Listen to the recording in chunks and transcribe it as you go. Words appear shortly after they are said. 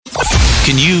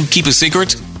Can you keep a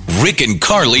secret? Rick and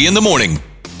Carly in the morning.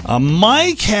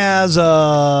 Mike has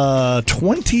a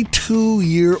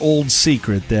 22-year-old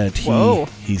secret that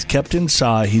he's kept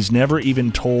inside. He's never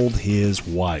even told his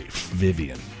wife,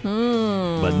 Vivian.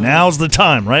 But now's the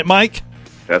time, right, Mike?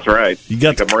 That's right.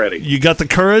 I'm ready. You got the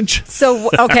courage? So,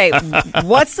 okay,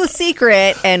 what's the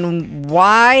secret and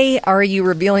why are you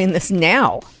revealing this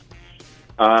now?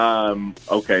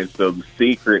 Okay, so the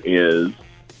secret is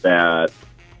that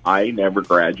I never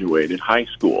graduated high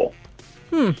school.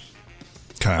 Okay.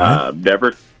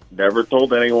 Never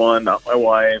told anyone, not my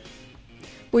wife.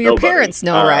 Well, your parents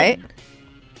know, right?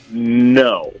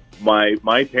 No.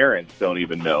 My parents don't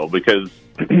even know because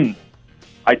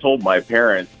I told my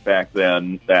parents back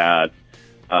then that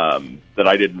that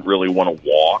I didn't really want to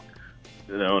walk,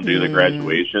 and do the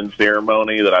graduation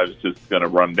ceremony. That I was just going to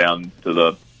run down to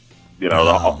the the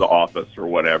office or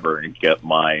whatever and get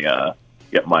my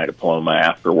diploma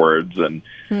afterwards. And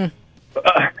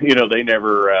they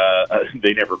never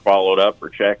followed up or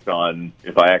checked on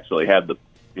if I actually had the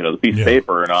the piece of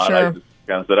paper or not. Sure. I just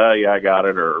kind of said, "Oh yeah, I got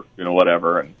it," or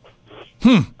whatever. And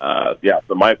so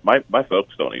my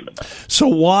folks don't even know. So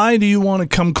why do you want to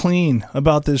come clean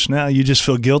about this now? You just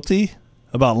feel guilty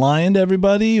about lying to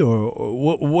everybody,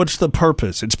 or what's the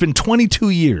purpose? It's been 22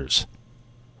 years.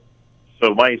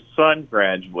 So my son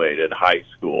graduated high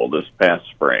school this past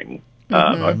spring.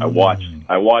 I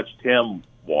watched him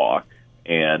walk,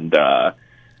 and that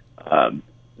kind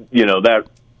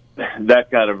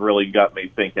of really got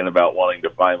me thinking about wanting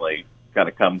to finally kind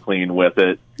of come clean with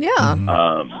it. Yeah.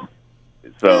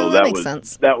 So that makes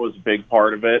sense. That was a big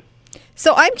part of it.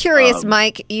 So I'm curious,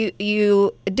 Mike,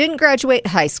 you didn't graduate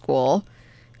high school.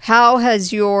 How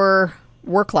has your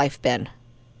work life been?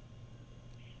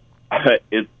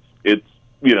 It's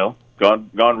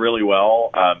gone really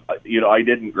well. I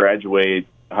didn't graduate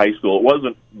high school. It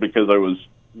wasn't because I was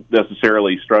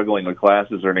necessarily struggling with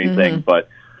classes or anything, but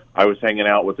I was hanging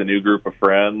out with a new group of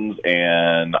friends,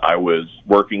 and I was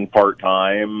working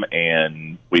part-time,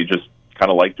 and we just kind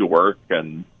of like to work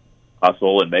and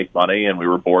hustle and make money, and we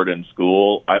were bored in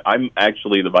school. I'm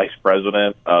actually the vice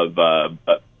president of, I'm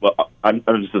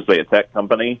just to say a tech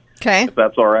company, if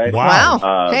that's all right.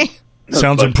 Wow. Hey.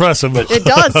 Sounds impressive. It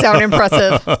does sound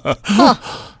impressive. Huh.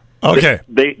 Okay.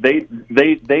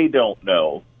 They don't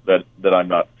know that I'm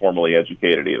not formally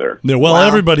educated either. Yeah, well,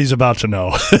 everybody's about to know.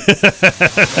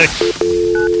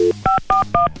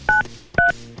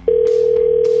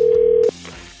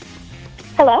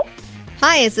 Hello?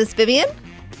 Hi, is this Vivian?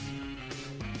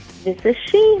 This is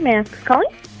she. May I ask who's calling?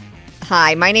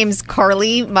 Hi, my name's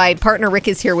Carly. My partner Rick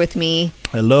is here with me.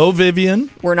 Hello,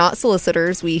 Vivian. We're not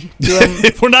solicitors. We do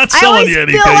a, We're not selling you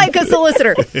anything. I always feel like a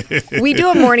solicitor. We do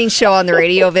a morning show on the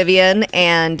radio, Vivian,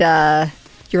 and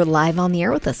you're live on the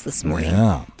air with us this morning.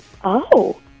 Yeah.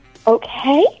 Oh,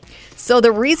 okay. So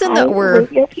the reason that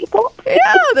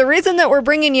the reason that we're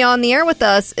bringing you on the air with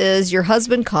us is your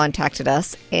husband contacted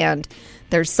us, and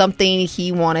there's something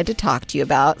he wanted to talk to you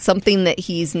about, something that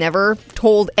he's never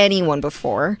told anyone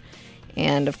before.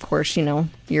 And, of course,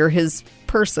 you're his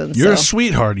person. You're a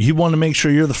sweetheart. You want to make sure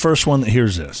you're the first one that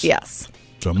hears this. Yes.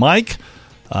 So, Mike,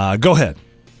 go ahead.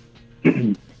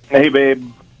 Hey, babe.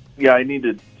 Yeah, I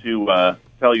needed to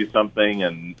tell you something,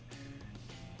 and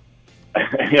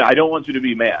I don't want you to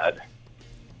be mad.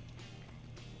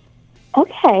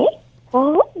 Okay.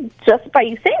 Well, just by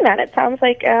you saying that, it sounds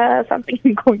like something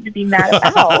I'm going to be mad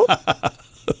about.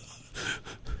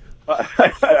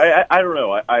 I don't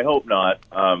know. I hope not.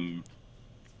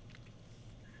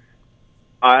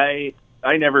 I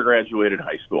never graduated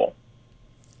high school.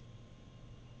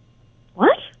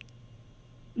 What?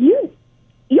 You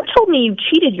told me you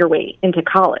cheated your way into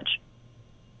college.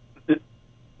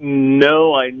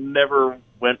 No, I never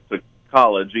went to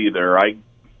college either. I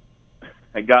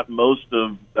got most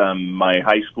of my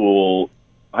high school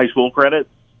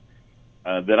credits.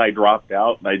 Then I dropped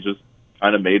out, and I just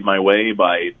kind of made my way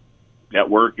by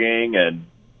networking and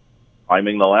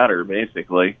climbing the ladder,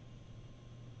 basically.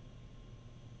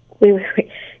 Wait.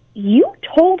 You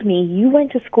told me you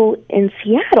went to school in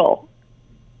Seattle.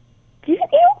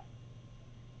 Didn't you?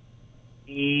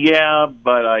 Yeah,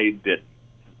 but I didn't.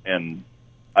 And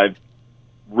I've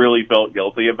really felt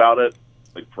guilty about it,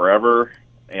 forever.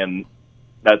 And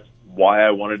that's why I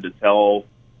wanted to tell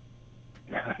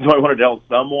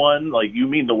someone. You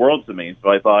mean the world to me.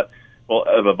 So I thought, well,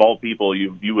 of all people,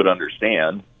 you would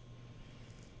understand.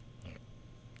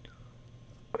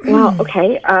 Well,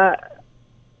 okay.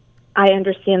 I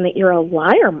understand that you're a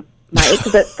liar, Mike.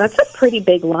 That's a pretty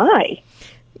big lie.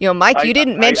 Mike, you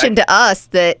didn't mention to us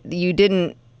that you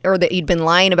didn't or that you'd been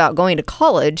lying about going to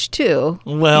college too.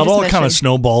 Well, it all kind of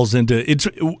snowballs into it's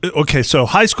okay. So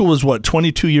high school was what,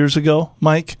 22 years ago,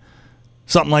 Mike?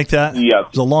 Something like that? Yes. It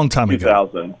was a long time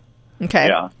 2000. ago. Okay.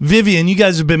 Yeah. Vivian, you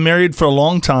guys have been married for a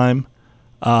long time.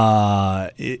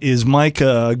 Is Mike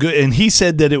good? And he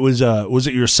said that it was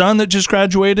it your son that just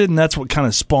graduated, and that's what kind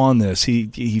of spawned this.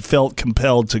 He felt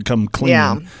compelled to come clean.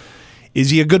 Yeah. Is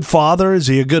he a good father? Is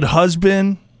he a good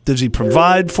husband? Does he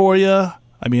provide for you?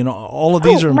 I mean, all of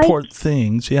these are important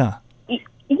things. Yeah.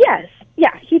 Yes.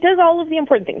 Yeah, he does all of the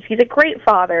important things. He's a great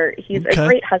father. He's a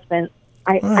great husband.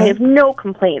 I have no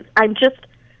complaints. I'm just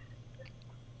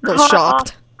shocked.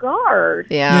 Off guard.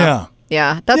 Yeah.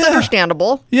 That's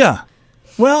understandable. Yeah.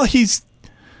 Well, he's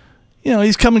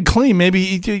coming clean.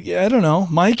 Maybe I don't know,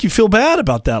 Mike. You feel bad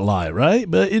about that lie, right?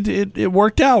 But it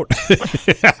worked out.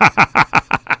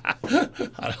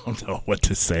 I don't know what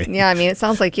to say. Yeah, I mean, it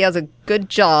sounds like he has a good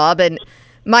job. And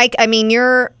Mike, I mean,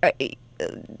 you're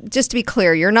just to be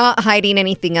clear, you're not hiding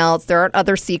anything else. There aren't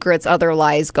other secrets, other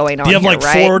lies going on. You have here, like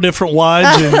right? 4 different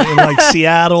wives in like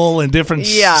Seattle and different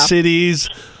cities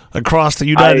across the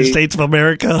United States of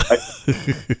America.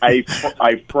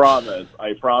 I promise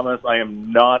I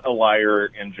am not a liar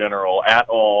in general at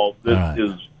all. This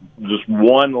is just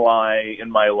one lie in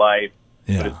my life,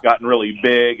 but it's gotten really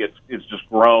big. It's just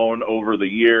grown over the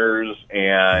years,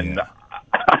 and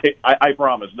I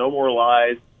promise no more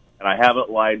lies, and I haven't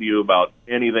lied to you about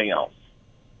anything else.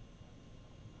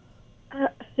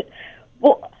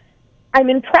 Well, I'm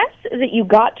impressed that you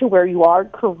got to where you are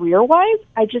career-wise.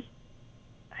 I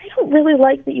don't really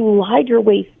like that you lied your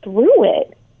way through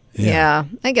it. Yeah,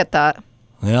 I get that.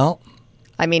 Well,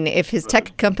 I mean, if his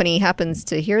tech company happens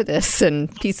to hear this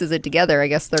and pieces it together, I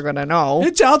guess they're going to know.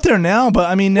 It's out there now, but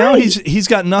I mean, now he's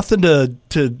got nothing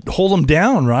to hold him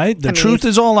down, right? The truth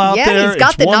is all out there. Yeah, he's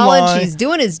got it's the knowledge. lie. He's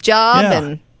doing his job. Yeah.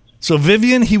 And so,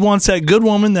 Vivian, he wants that good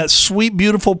woman, that sweet,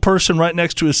 beautiful person right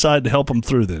next to his side to help him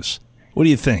through this. What do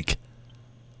you think?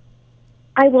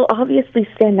 I will obviously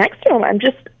stand next to him. I'm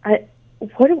just,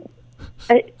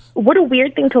 what a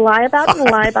weird thing to lie about and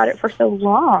lie about it for so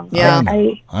long. Yeah,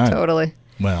 totally.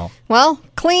 Well,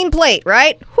 clean plate,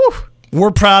 right? Whew.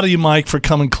 We're proud of you, Mike, for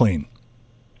coming clean.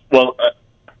 Well,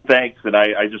 thanks, and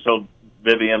I just hope,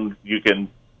 Vivian, you can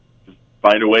just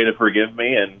find a way to forgive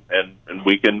me, and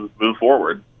we can move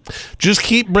forward. Just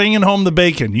keep bringing home the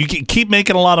bacon. You can keep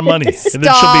making a lot of money, and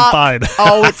then she'll be fine.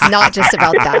 Oh, it's not just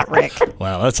about that, Rick.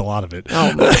 Wow, that's a lot of it.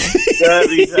 Oh, my.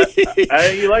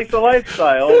 You like the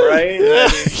lifestyle, right?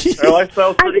 Our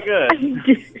lifestyle's pretty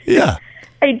good. Yeah.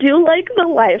 I do like the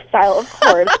lifestyle, of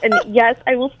course, and yes,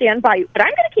 I will stand by you. But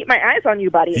I'm going to keep my eyes on you,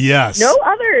 buddy. Yes. No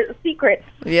other secrets.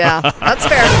 Yeah, that's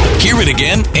fair. Hear it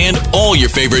again and all your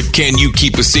favorite Can You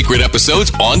Keep a Secret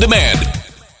episodes on demand.